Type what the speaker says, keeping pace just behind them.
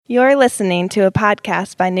You're listening to a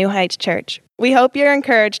podcast by New Heights Church. We hope you're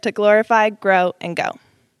encouraged to glorify, grow, and go.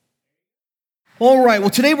 All right, well,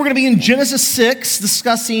 today we're going to be in Genesis 6,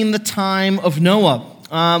 discussing the time of Noah.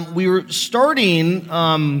 We were starting,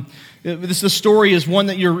 this story is one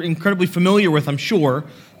that you're incredibly familiar with, I'm sure.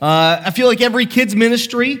 I feel like every kid's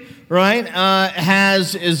ministry, right,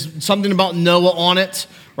 is something about Noah on it,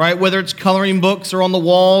 right, whether it's coloring books or on the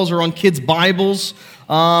walls or on kids' Bibles.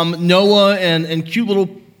 Noah and cute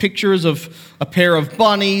little pictures of a pair of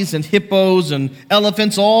bunnies and hippos and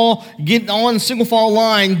elephants all getting on single file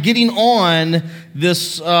line, getting on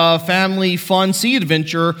this family fun sea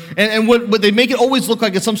adventure. And what they make it always look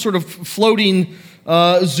like it's some sort of floating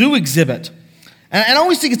zoo exhibit. And I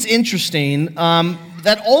always think it's interesting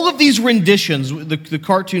that all of these renditions, the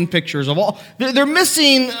cartoon pictures of all, they're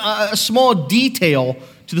missing a small detail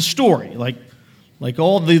to the story, like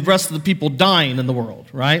all the rest of the people dying in the world,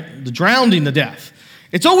 right? The drowning to death.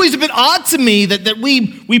 It's always a bit odd to me that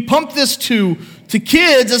we pump this to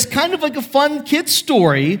kids as kind of like a fun kid's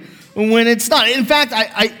story when it's not. In fact,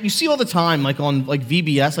 you see all the time, like on like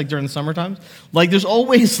VBS, like during the summer times, like there's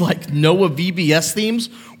always like Noah VBS themes,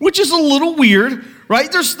 which is a little weird,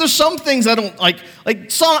 right? There's some things I don't like I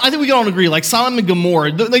think we can all agree, like Sodom and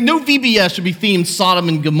Gomorrah. Like no VBS should be themed Sodom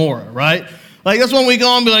and Gomorrah, right? Like that's when we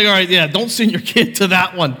go and be like, all right, yeah, don't send your kid to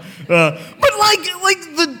that one. But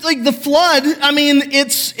like the flood, I mean,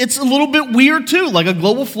 it's a little bit weird too. Like a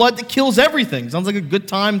global flood that kills everything. Sounds like a good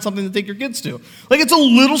time, something to take your kids to. Like it's a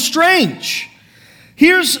little strange.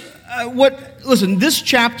 Here's listen, this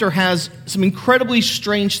chapter has some incredibly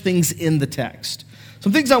strange things in the text.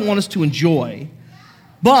 Some things I want us to enjoy.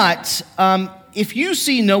 But if you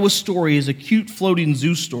see Noah's story as a cute floating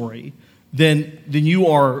zoo story, then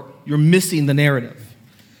you're missing the narrative.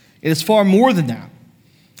 It is far more than that.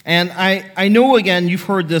 And I know, again, you've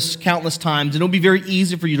heard this countless times, and it'll be very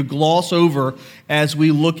easy for you to gloss over as we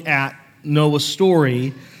look at Noah's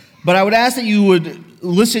story. But I would ask that you would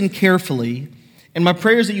listen carefully, and my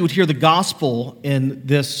prayer is that you would hear the gospel in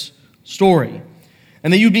this story,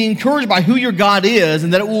 and that you'd be encouraged by who your God is,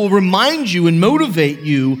 and that it will remind you and motivate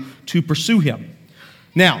you to pursue Him.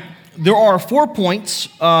 Now, there are 4 points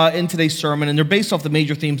in today's sermon, and they're based off the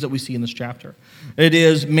major themes that we see in this chapter. It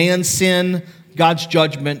is man's sin, God's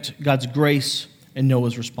judgment, God's grace, and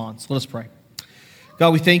Noah's response. Let us pray.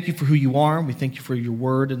 God, we thank you for who you are. We thank you for your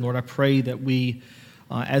word. And Lord, I pray that we,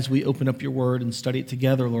 as we open up your word and study it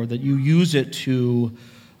together, Lord, that you use it to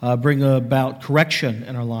bring about correction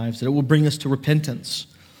in our lives, that it will bring us to repentance.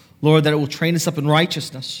 Lord, that it will train us up in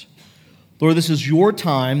righteousness. Lord, this is your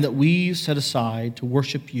time that we set aside to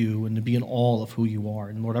worship you and to be in awe of who you are.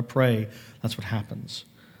 And Lord, I pray that's what happens.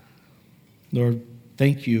 Lord,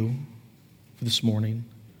 thank you for this morning.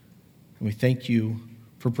 And we thank you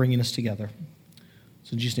for bringing us together.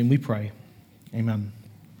 So in Jesus' name we pray. Amen.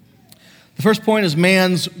 The first point is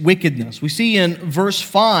man's wickedness. We see in verse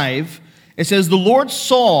 5, it says, "The Lord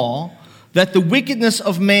saw that the wickedness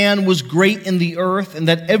of man was great in the earth, and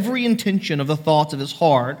that every intention of the thoughts of his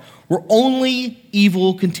heart were only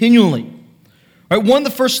evil continually." Right, one of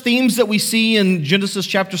the first themes that we see in Genesis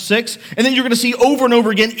chapter 6, and then you're going to see over and over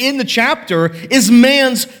again in the chapter, is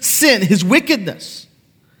man's sin, his wickedness.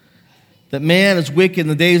 That man is wicked in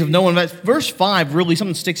the days of Noah. In fact, verse 5, really,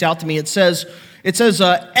 something sticks out to me. It says,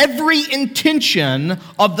 every intention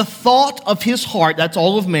of the thought of his heart, that's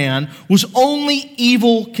all of man, was only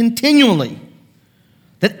evil continually.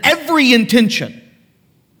 That every intention,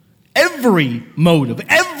 every motive,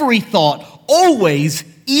 every thought, always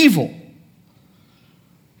evil.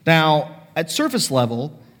 Now, at surface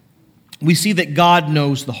level, we see that God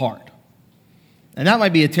knows the heart. And that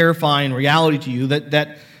might be a terrifying reality to you,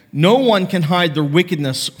 that no one can hide their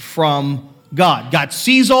wickedness from God. God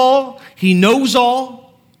sees all. He knows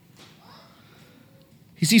all.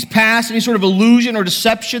 He sees past any sort of illusion or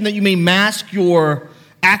deception that you may mask your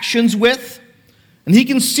actions with. And He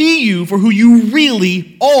can see you for who you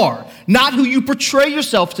really are, not who you portray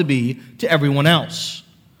yourself to be to everyone else.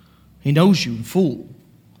 He knows you in full.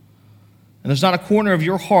 And there's not a corner of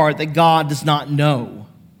your heart that God does not know.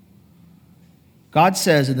 God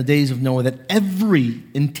says in the days of Noah that every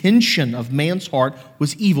intention of man's heart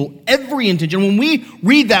was evil. Every intention. When we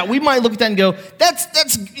read that, we might look at that and go,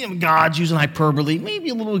 that's God's using hyperbole, maybe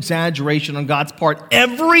a little exaggeration on God's part.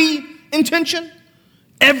 Every intention?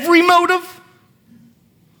 Every motive?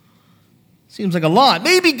 Seems like a lot.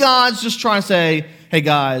 Maybe God's just trying to say, hey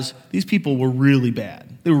guys, these people were really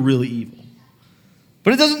bad. They were really evil.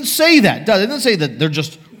 But it doesn't say that, does it? It doesn't say that they're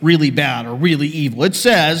just really bad or really evil. It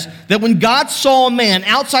says that when God saw a man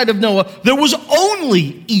outside of Noah, there was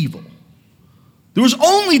only evil. There was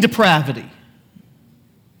only depravity.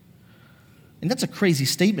 And that's a crazy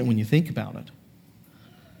statement when you think about it.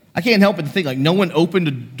 I can't help but to think, like, no one opened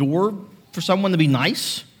a door for someone to be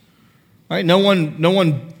nice, right? No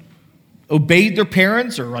one obeyed their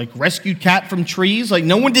parents or, like, rescued cat from trees. Like,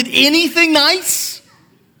 no one did anything nice.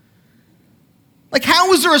 Like,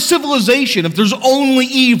 how is there a civilization if there's only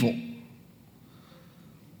evil?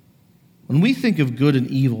 When we think of good and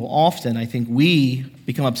evil, often I think we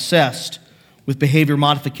become obsessed with behavior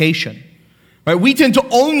modification. Right? We tend to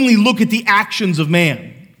only look at the actions of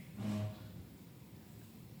man.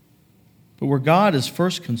 But where God is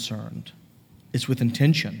first concerned is with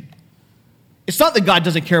intention. It's not that God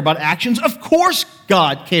doesn't care about actions. Of course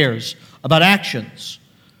God cares about actions.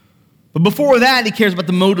 But before that, he cares about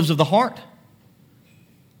the motives of the heart.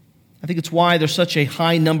 I think it's why there's such a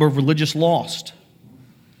high number of religious lost.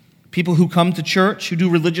 People who come to church, who do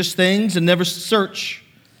religious things, and never search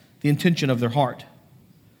the intention of their heart.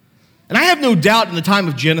 And I have no doubt in the time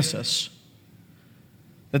of Genesis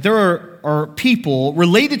that there are people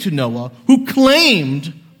related to Noah who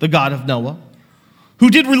claimed the God of Noah, who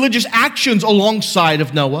did religious actions alongside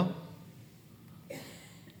of Noah.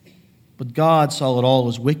 But God saw it all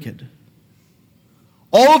as wicked.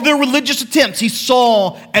 All of their religious attempts he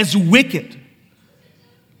saw as wicked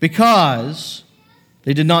because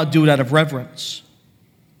they did not do it out of reverence,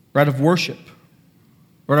 or out of worship,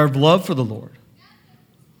 or out of love for the Lord.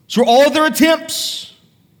 So all their attempts,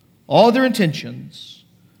 all their intentions,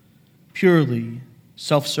 purely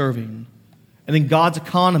self-serving. And in God's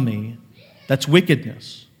economy, that's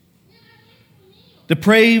wickedness.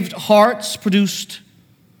 Depraved hearts produced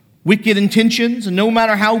wicked intentions, and no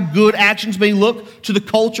matter how good actions may look to the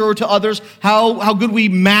culture or to others, how good we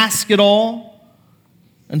mask it all,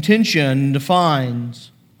 intention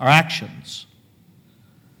defines our actions.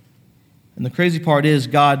 And the crazy part is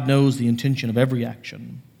God knows the intention of every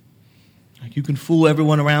action. Like, you can fool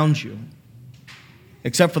everyone around you,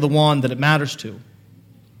 except for the one that it matters to,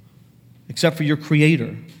 except for your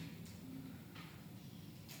Creator.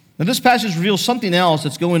 Now, this passage reveals something else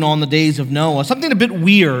that's going on in the days of Noah, something a bit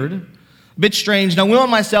weird, a bit strange. Now, Will and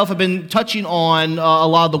myself have been touching on a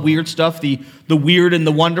lot of the weird stuff, the weird and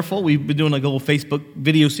the wonderful. We've been doing like a little Facebook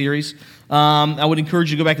video series. I would encourage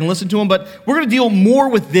you to go back and listen to them, but we're going to deal more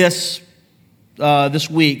with this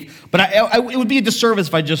week. But it would be a disservice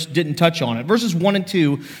if I just didn't touch on it. Verses 1 and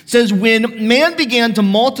 2 says, "When man began to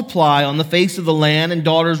multiply on the face of the land and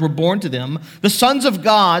daughters were born to them, the sons of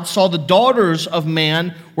God saw the daughters of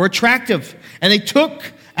man were attractive, and they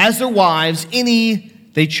took as their wives any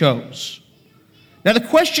they chose." Now the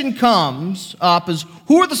question comes up is,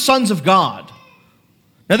 who are the sons of God?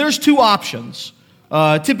 Now there's two options.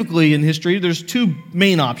 Typically in history, there's two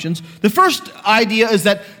main options. The first idea is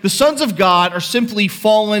that the sons of God are simply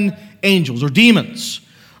fallen angels or demons.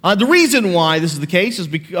 The reason why this is the case, is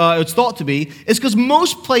because it's thought to be, is because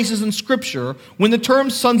most places in Scripture, when the term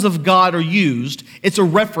sons of God are used, it's a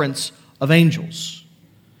reference of angels.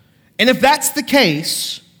 And if that's the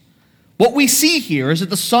case, what we see here is that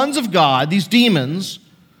the sons of God, these demons,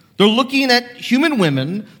 they're looking at human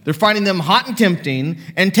women, they're finding them hot and tempting,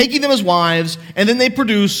 and taking them as wives, and then they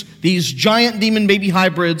produce these giant demon baby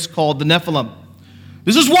hybrids called the Nephilim.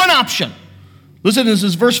 This is one option. Listen, this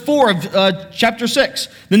is verse 4 of chapter 6.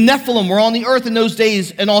 "The Nephilim were on the earth in those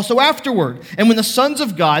days and also afterward. And when the sons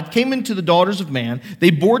of God came into the daughters of man, they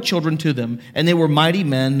bore children to them, and they were mighty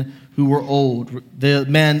men who were old, the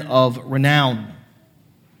men of renown."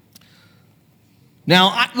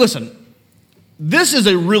 Now, listen, this is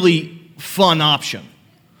a really fun option,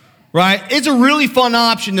 right? It's a really fun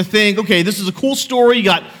option to think, okay, this is a cool story. You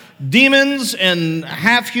got demons and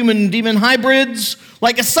half-human demon hybrids.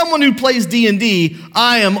 Like, as someone who plays D&D,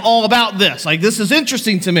 I am all about this. Like, this is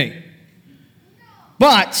interesting to me.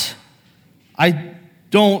 But I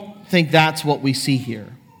don't think that's what we see here.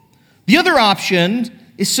 The other option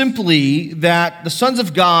is simply that the sons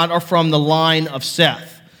of God are from the line of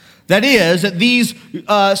Seth. That is, that these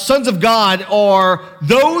sons of God are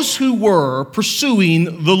those who were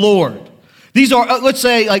pursuing the Lord. These are, let's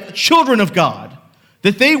say, like children of God.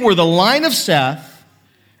 That they were the line of Seth,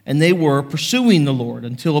 and they were pursuing the Lord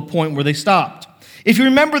until a point where they stopped. If you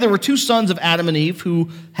remember, there were two sons of Adam and Eve who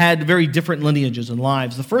had very different lineages and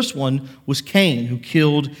lives. The first one was Cain, who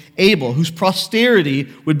killed Abel, whose posterity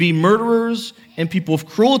would be murderers and people of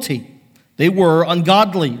cruelty. They were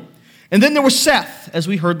ungodly. And then there was Seth, as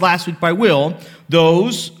we heard last week by Will,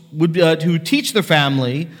 those who teach their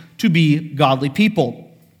family to be godly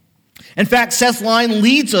people. In fact, Seth's line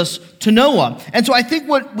leads us to Noah. And so I think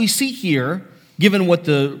what we see here, given what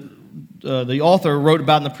the author wrote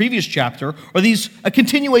about in the previous chapter, are a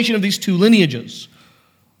continuation of these two lineages.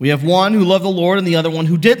 We have one who loved the Lord and the other one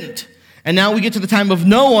who didn't. And now we get to the time of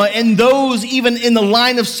Noah, and those even in the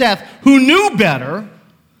line of Seth who knew better,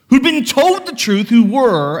 who'd been told the truth, who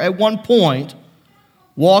were at one point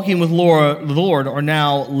walking with the Lord, are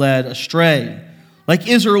now led astray. Like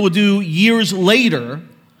Israel would do years later,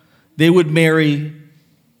 they would marry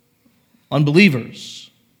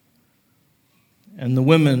unbelievers. And the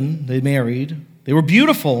women they married, they were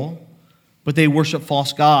beautiful, but they worshiped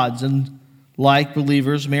false gods. And like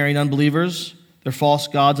believers marrying unbelievers, their false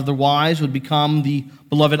gods of their wives would become the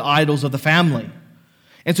beloved idols of the family.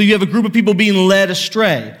 And so you have a group of people being led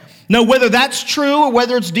astray. Now, whether that's true or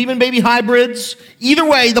whether it's demon baby hybrids, either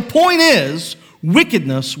way, the point is,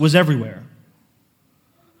 wickedness was everywhere.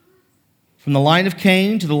 From the line of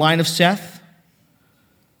Cain to the line of Seth,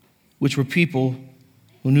 which were people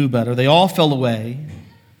who knew better, they all fell away,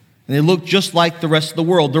 and they looked just like the rest of the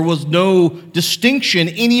world. There was no distinction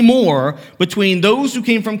anymore between those who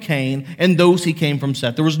came from Cain and those who came from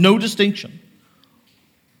Seth. There was no distinction.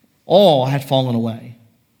 All had fallen away.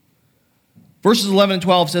 Verses 11 and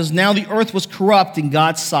 12 says, "Now the earth was corrupt in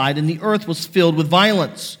God's sight, and the earth was filled with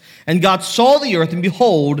violence. And God saw the earth, and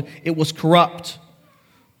behold, it was corrupt.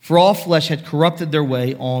 For all flesh had corrupted their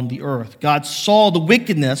way on the earth. God saw the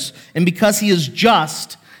wickedness, and because he is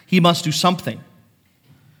just, he must do something."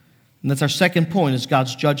 And that's our second point, is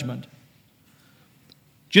God's judgment.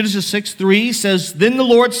 Genesis 6:3 says, "Then the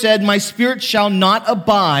Lord said, My spirit shall not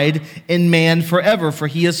abide in man forever, for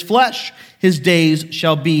he is flesh. His days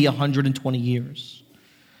shall be 120 years.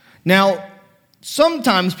 Now,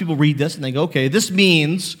 sometimes people read this and they go, okay, this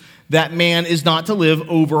means that man is not to live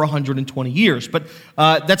over 120 years. But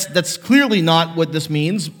that's clearly not what this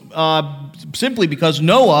means, simply because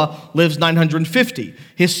Noah lives 950.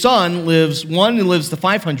 His son lives to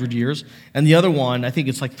 500 years, and the other one, I think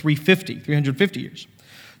it's like 350 years.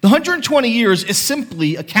 The 120 years is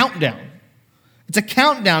simply a countdown. It's a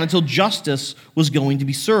countdown until justice was going to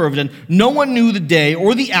be served. And no one knew the day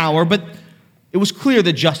or the hour, but it was clear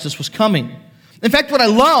that justice was coming. In fact, what I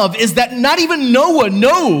love is that not even Noah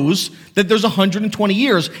knows that there's 120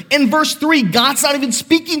 years. In verse 3, God's not even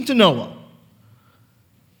speaking to Noah.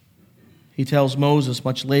 He tells Moses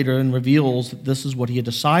much later and reveals that this is what he had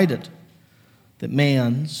decided, that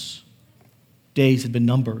man's days had been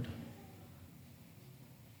numbered.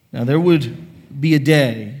 Now, there would be a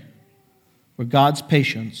day where God's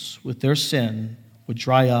patience with their sin would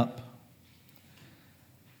dry up.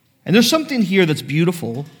 And there's something here that's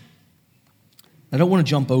beautiful I don't want to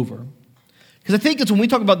jump over. Because I think it's when we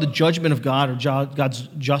talk about the judgment of God or God's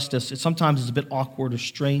justice, sometimes it's a bit awkward or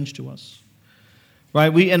strange to us.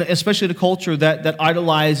 Right? And especially the culture that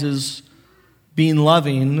idolizes being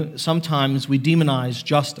loving, sometimes we demonize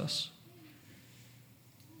justice.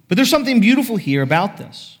 But there's something beautiful here about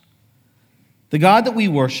this. The God that we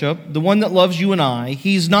worship, the one that loves you and I,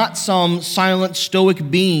 he's not some silent, stoic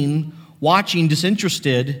being watching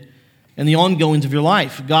disinterested in the ongoings of your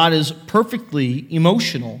life. God is perfectly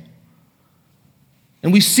emotional.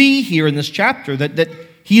 And we see here in this chapter that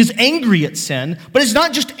he is angry at sin, but he's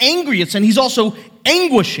not just angry at sin, he's also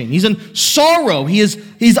anguishing. He's in sorrow. He's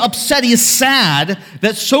upset. He is sad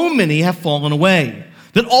that so many have fallen away,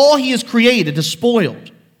 that all he has created is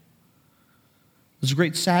spoiled. There's a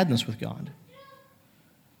great sadness with God.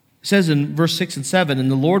 It says in verse 6 and 7,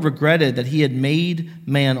 "And the Lord regretted that he had made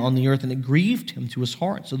man on the earth, and it grieved him to his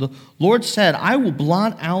heart. So the Lord said, I will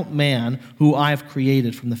blot out man who I have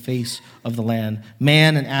created from the face of the land,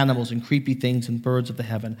 man and animals and creepy things and birds of the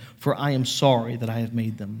heaven, for I am sorry that I have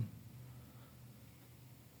made them."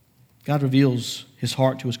 God reveals his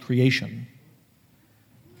heart to his creation.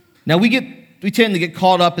 Now we tend to get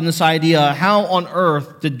caught up in this idea, how on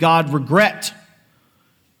earth did God regret?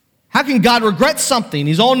 How can God regret something?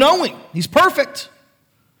 He's all-knowing. He's perfect.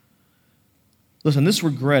 Listen, this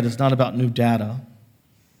regret is not about new data.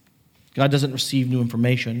 God doesn't receive new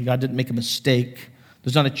information. God didn't make a mistake.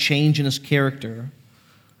 There's not a change in his character.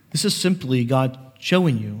 This is simply God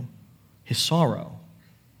showing you his sorrow.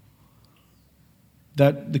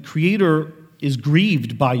 That the Creator is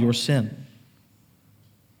grieved by your sin.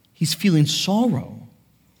 He's feeling sorrow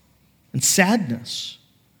and sadness.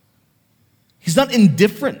 He's not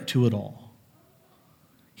indifferent to it all.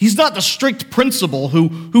 He's not the strict principal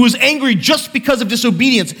who is angry just because of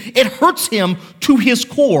disobedience. It hurts him to his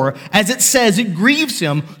core. As it says, it grieves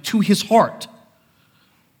him to his heart.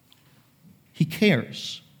 He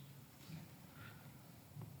cares.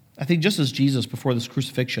 I think just as Jesus before this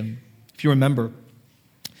crucifixion, if you remember,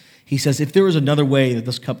 he says, if there is another way that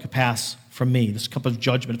this cup could pass from me, this cup of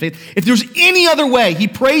judgment, if there's any other way, he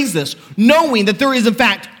prays this, knowing that there is in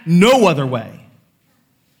fact no other way.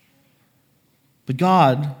 But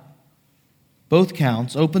God both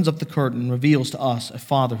counts, opens up the curtain and reveals to us a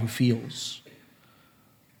Father who feels,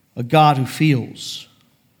 a God who feels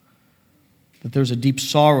that there's a deep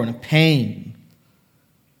sorrow and a pain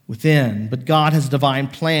within. But God has a divine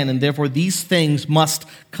plan, and therefore these things must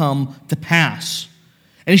come to pass.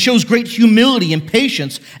 And he shows great humility and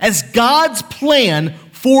patience as God's plan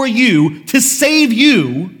for you to save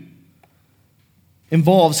you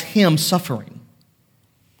involves him suffering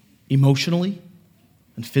emotionally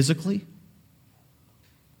and physically.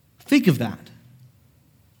 Think of that.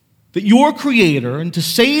 That your Creator, and to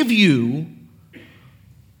save you,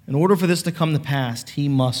 in order for this to come to pass, he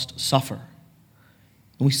must suffer.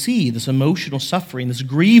 And we see this emotional suffering, this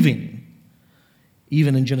grieving,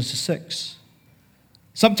 even in Genesis 6.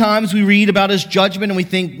 Sometimes we read about his judgment and we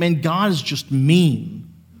think, man, God is just mean.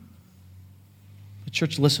 But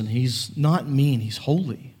church, listen, he's not mean, he's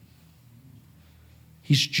holy.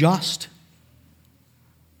 He's just.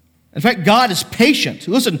 In fact, God is patient.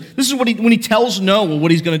 Listen, this is when he tells Noah what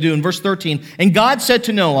he's going to do in verse 13. And God said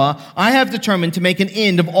to Noah, I have determined to make an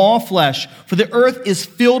end of all flesh, for the earth is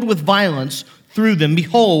filled with violence through them.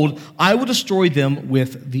 Behold, I will destroy them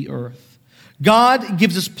with the earth. God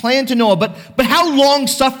gives his plan to Noah, but how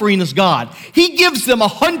long-suffering is God? He gives them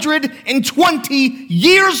 120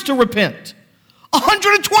 years to repent.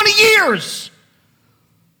 120 years!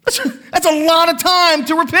 That's a lot of time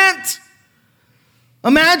to repent.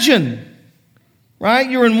 Imagine, right?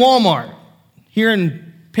 You're in Walmart, hearing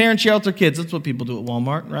parents yell at their kids. That's what people do at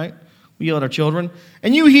Walmart, right? We yell at our children.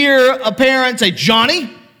 And you hear a parent say, Johnny,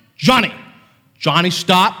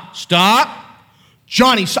 stop.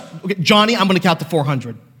 Johnny, stop. Okay, Johnny, I'm going to count to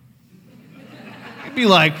 400. You'd be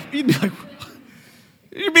like, you're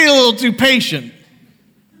being a little too patient.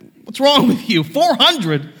 What's wrong with you?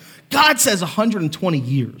 400? God says 120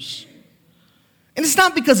 years. And it's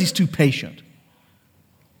not because he's too patient.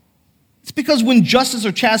 It's because when justice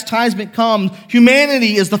or chastisement comes,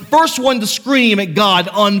 humanity is the first one to scream at God,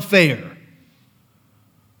 unfair.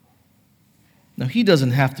 Now, he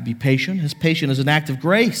doesn't have to be patient. His patience is an act of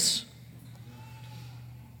grace.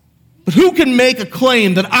 But who can make a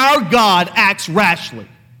claim that our God acts rashly?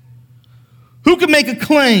 Who can make a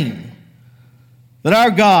claim that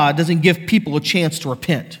our God doesn't give people a chance to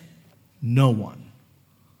repent? No one.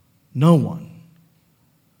 No one.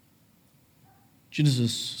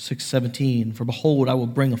 Genesis 6:17, for behold, I will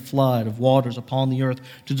bring a flood of waters upon the earth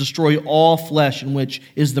to destroy all flesh in which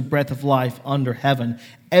is the breath of life under heaven.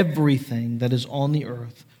 Everything that is on the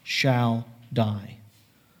earth shall die.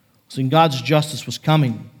 So God's justice was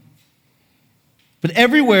coming. But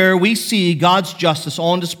everywhere we see God's justice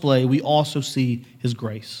on display, we also see his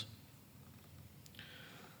grace.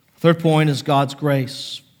 Third point is God's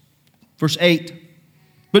grace. Verse 8.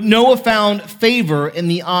 But Noah found favor in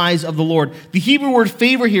the eyes of the Lord. The Hebrew word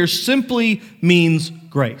favor here simply means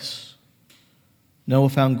grace. Noah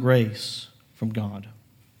found grace from God.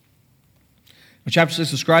 Chapter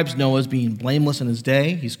 6 describes Noah as being blameless in his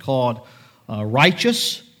day. He's called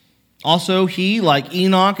righteous. Also, he, like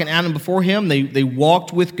Enoch and Adam before him, they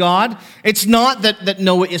walked with God. It's not that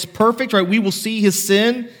Noah is perfect, right? We will see his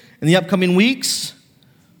sin in the upcoming weeks.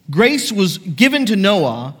 Grace was given to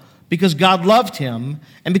Noah because God loved him,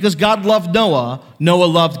 and because God loved Noah, Noah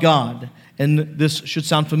loved God. And this should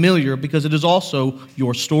sound familiar because it is also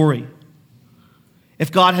your story.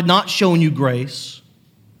 If God had not shown you grace,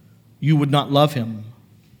 you would not love him.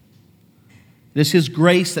 It is his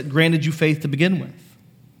grace that granted you faith to begin with.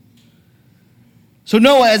 So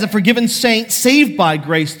Noah, as a forgiven saint, saved by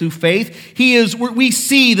grace through faith, we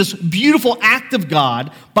see this beautiful act of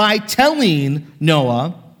God by telling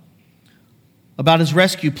Noah about his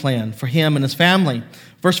rescue plan for him and his family.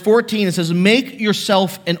 Verse 14, it says, make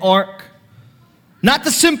yourself an ark. Not the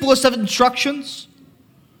simplest of instructions,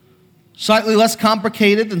 slightly less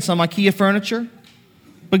complicated than some IKEA furniture.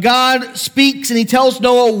 But God speaks and he tells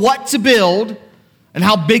Noah what to build and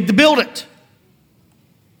how big to build it.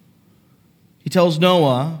 He tells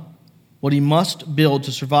Noah what he must build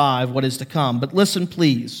to survive what is to come. But listen,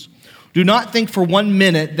 please. Do not think for 1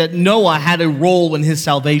 minute that Noah had a role in his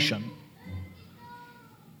salvation.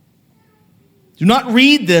 Do not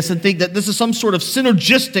read this and think that this is some sort of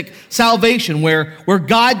synergistic salvation where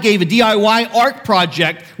God gave a DIY ark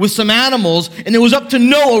project with some animals and it was up to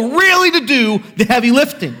Noah really to do the heavy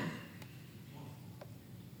lifting.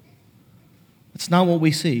 That's not what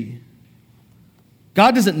we see.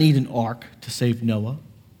 God doesn't need an ark to save Noah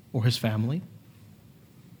or his family.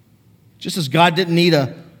 Just as God didn't need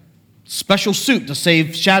a special suit to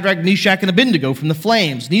save Shadrach, Meshach, and Abednego from the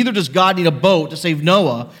flames, neither does God need a boat to save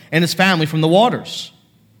Noah and his family from the waters.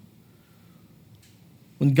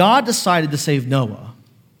 When God decided to save Noah,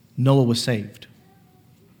 Noah was saved.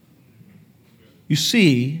 You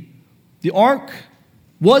see, the ark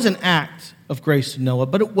was an act of grace to Noah,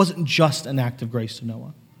 but it wasn't just an act of grace to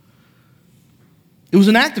Noah. It was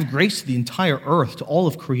an act of grace to the entire earth, to all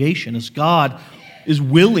of creation, as God is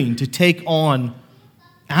willing to take on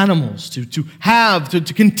animals,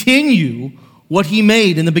 to continue what he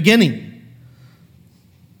made in the beginning.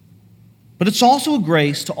 But it's also a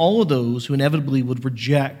grace to all of those who inevitably would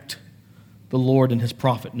reject the Lord and his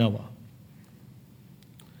prophet Noah.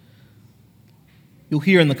 You'll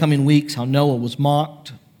hear in the coming weeks how Noah was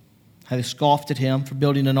mocked, how they scoffed at him for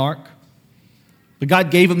building an ark. But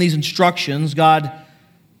God gave him these instructions. God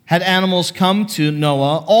had animals come to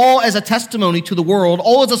Noah, all as a testimony to the world,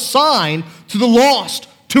 all as a sign to the lost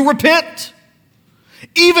to repent.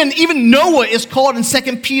 Even Noah is called in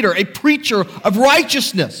 2 Peter a preacher of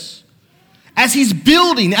righteousness. As he's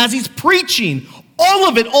building, as he's preaching, all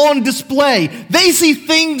of it on display. They see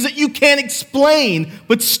things that you can't explain,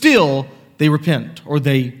 but still they repent, or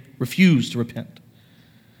they refuse to repent.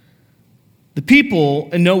 The people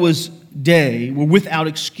in Noah's day were without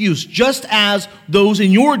excuse, just as those in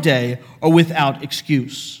your day are without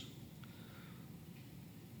excuse.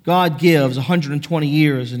 God gives 120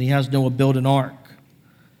 years and he has Noah build an ark.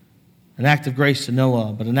 An act of grace to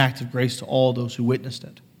Noah, but an act of grace to all those who witnessed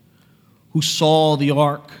it, who saw the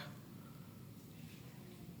ark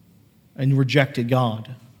and rejected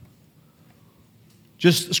God.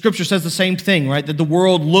 Just Scripture says the same thing, right? That the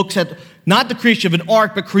world looks at not the creation of an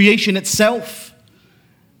ark, but creation itself,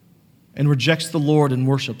 and rejects the Lord and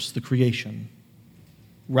worships the creation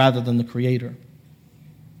rather than the Creator.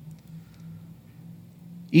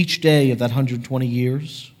 Each day of that 120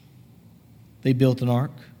 years, they built an ark.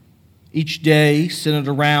 Each day centered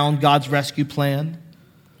around God's rescue plan.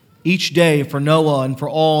 Each day for Noah and for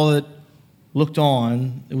all that looked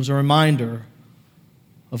on, it was a reminder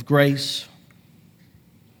of grace.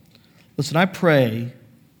 Listen, I pray, and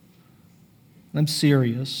I'm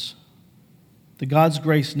serious, that God's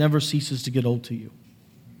grace never ceases to get old to you.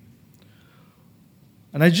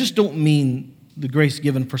 And I just don't mean the grace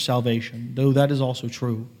given for salvation, though that is also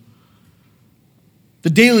true.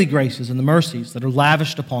 The daily graces and the mercies that are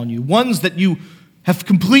lavished upon you, ones that you have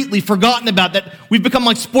completely forgotten about, that we've become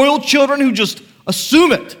like spoiled children who just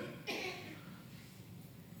assume it.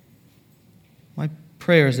 My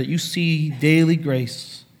prayer is that you see daily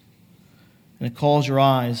grace and it calls your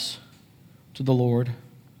eyes to the Lord,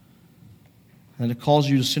 and it calls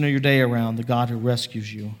you to center your day around the God who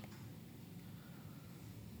rescues you.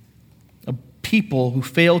 A people who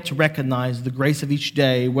fail to recognize the grace of each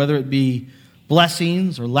day, whether it be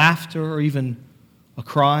blessings or laughter or even a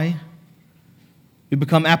cry, we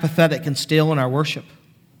become apathetic and stale in our worship.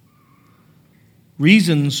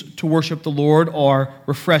 Reasons to worship the Lord are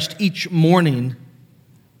refreshed each morning.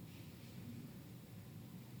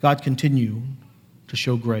 God continued to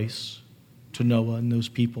show grace to Noah and those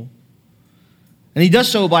people. And he does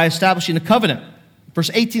so by establishing a covenant. Verse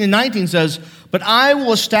 18 and 19 says, "But I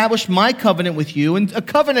will establish my covenant with you." And a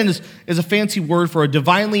covenant is a fancy word for a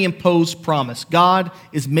divinely imposed promise. God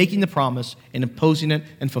is making the promise and imposing it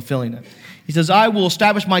and fulfilling it. He says, "I will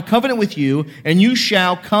establish my covenant with you, and you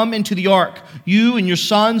shall come into the ark, you and your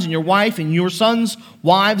sons and your wife and your sons'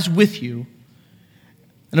 wives with you.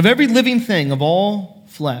 And of every living thing of all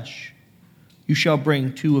flesh, you shall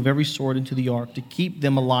bring 2 of every sort into the ark to keep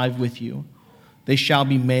them alive with you. They shall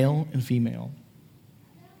be male and female."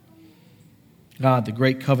 God, the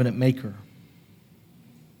great covenant maker,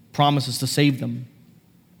 promises to save them,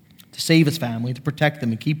 to save his family, to protect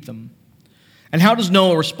them and keep them. And how does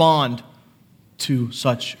Noah respond to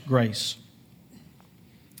such grace?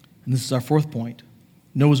 And this is our 4th point,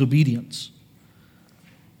 Noah's obedience.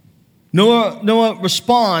 Noah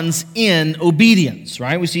responds in obedience,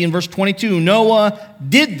 right? We see in verse 22, Noah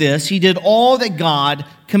did this. He did all that God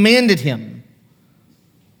commanded him.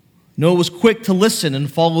 Noah was quick to listen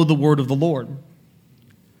and follow the word of the Lord.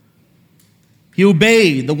 He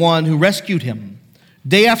obeyed the one who rescued him.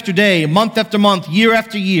 Day after day, month after month, year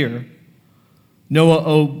after year, Noah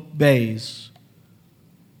obeys.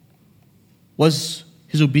 Was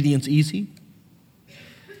his obedience easy?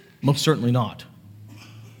 Most certainly not.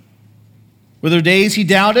 Were there days he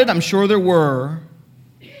doubted? I'm sure there were.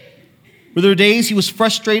 Were there days he was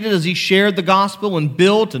frustrated as he shared the gospel and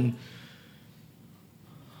built and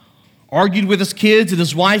argued with his kids and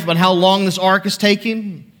his wife about how long this ark is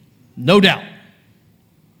taking? No doubt.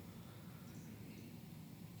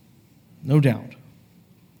 No doubt.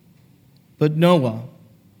 But Noah,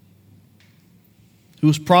 who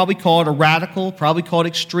was probably called a radical, probably called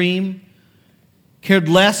extreme, cared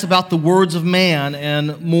less about the words of man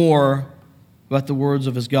and more about the words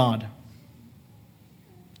of his God.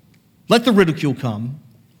 Let the ridicule come.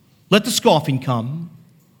 Let the scoffing come.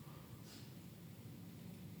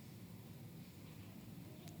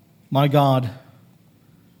 My God,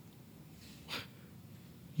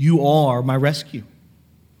 you are my rescue.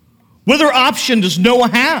 What other option does Noah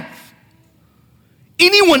have?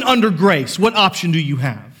 Anyone under grace, what option do you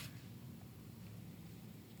have?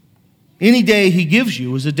 Any day he gives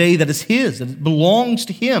you is a day that is his, that it belongs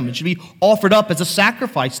to him. It should be offered up as a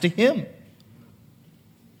sacrifice to him.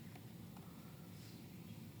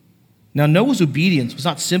 Now, Noah's obedience was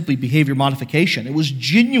not simply behavior modification. It was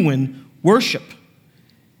genuine worship.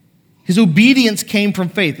 His obedience came from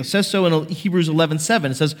faith. It says so in Hebrews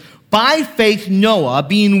 11:7. It says, by faith Noah,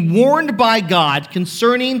 being warned by God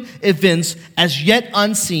concerning events as yet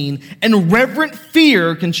unseen, and reverent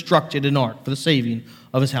fear constructed an ark for the saving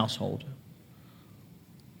of his household.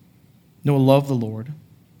 Noah loved the Lord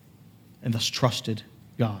and thus trusted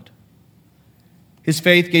God. His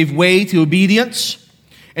faith gave way to obedience,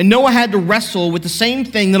 and Noah had to wrestle with the same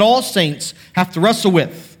thing that all saints have to wrestle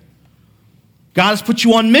with. God has put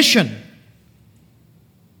you on mission,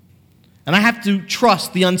 and I have to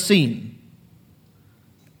trust the unseen.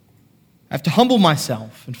 I have to humble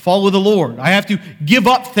myself and follow the Lord. I have to give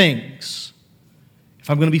up things if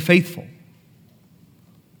I'm going to be faithful.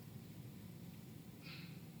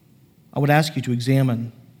 I would ask you to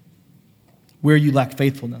examine where you lack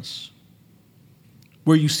faithfulness,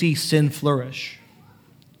 where you see sin flourish.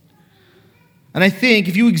 And I think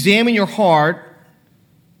if you examine your heart,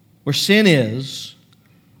 where sin is,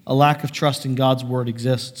 a lack of trust in God's word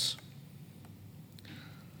exists.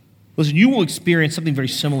 Listen, you will experience something very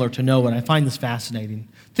similar to Noah, and I find this fascinating.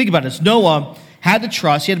 Think about this. Noah had to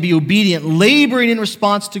trust, he had to be obedient, laboring in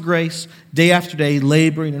response to grace, day after day,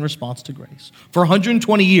 laboring in response to grace. For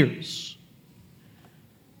 120 years,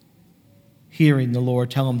 hearing the Lord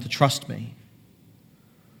tell him to trust me.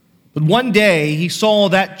 But one day, he saw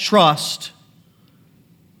that trust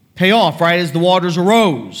pay off right as the waters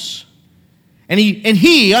arose. And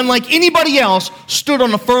he, unlike anybody else, stood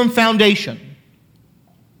on a firm foundation.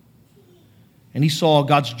 And he saw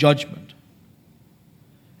God's judgment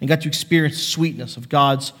and got to experience the sweetness of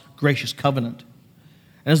God's gracious covenant.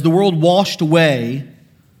 And as the world washed away,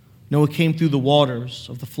 Noah came through the waters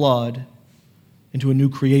of the flood into a new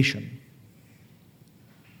creation.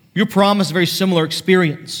 Your promise is a very similar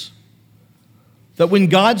experience. That when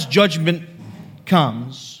God's judgment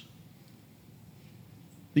comes,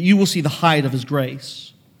 that you will see the height of his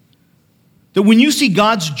grace. That when you see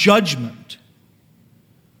God's judgment,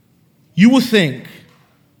 you will think,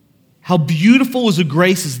 how beautiful is a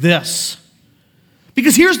grace is this?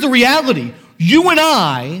 Because here's the reality. You and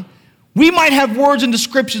I, we might have words and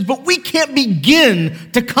descriptions, but we can't begin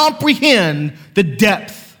to comprehend the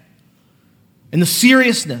depth and the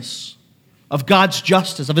seriousness of God's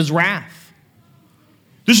justice, of his wrath.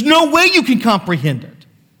 There's no way you can comprehend it.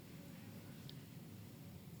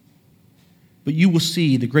 But you will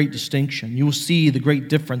see the great distinction. You will see the great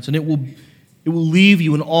difference, and it will leave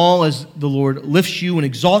you in awe as the Lord lifts you and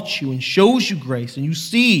exalts you and shows you grace, and you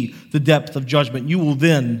see the depth of judgment. You will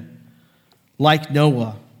then, like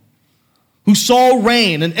Noah, who saw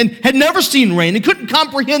rain and had never seen rain and couldn't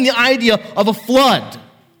comprehend the idea of a flood,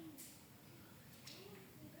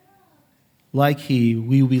 like he,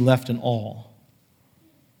 we will be left in awe,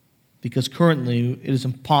 because currently it is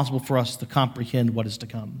impossible for us to comprehend what is to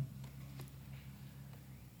come.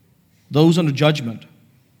 Those under judgment,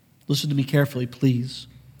 listen to me carefully, please.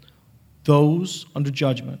 Those under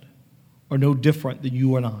judgment are no different than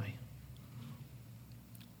you and I.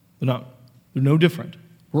 They're no different.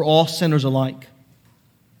 We're all sinners alike,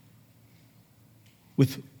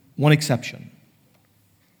 with one exception.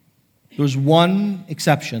 There's one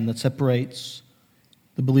exception that separates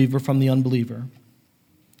the believer from the unbeliever,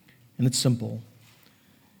 and it's simple.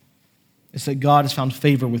 It's that God has found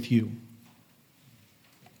favor with you,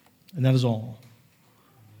 and that is all.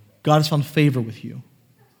 God has found favor with you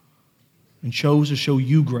and chose to show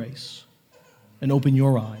you grace and open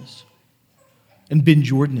your eyes and bend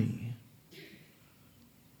your knee.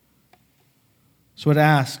 So I'd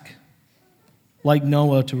ask, like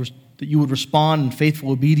Noah, that you would respond in faithful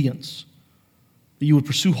obedience, that you would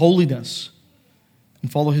pursue holiness and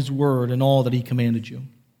follow his word and all that he commanded you.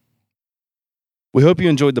 We hope you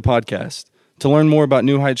enjoyed the podcast. To learn more about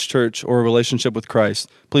New Heights Church or a relationship with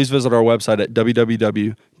Christ, please visit our website at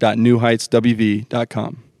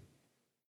www.newheightswv.com.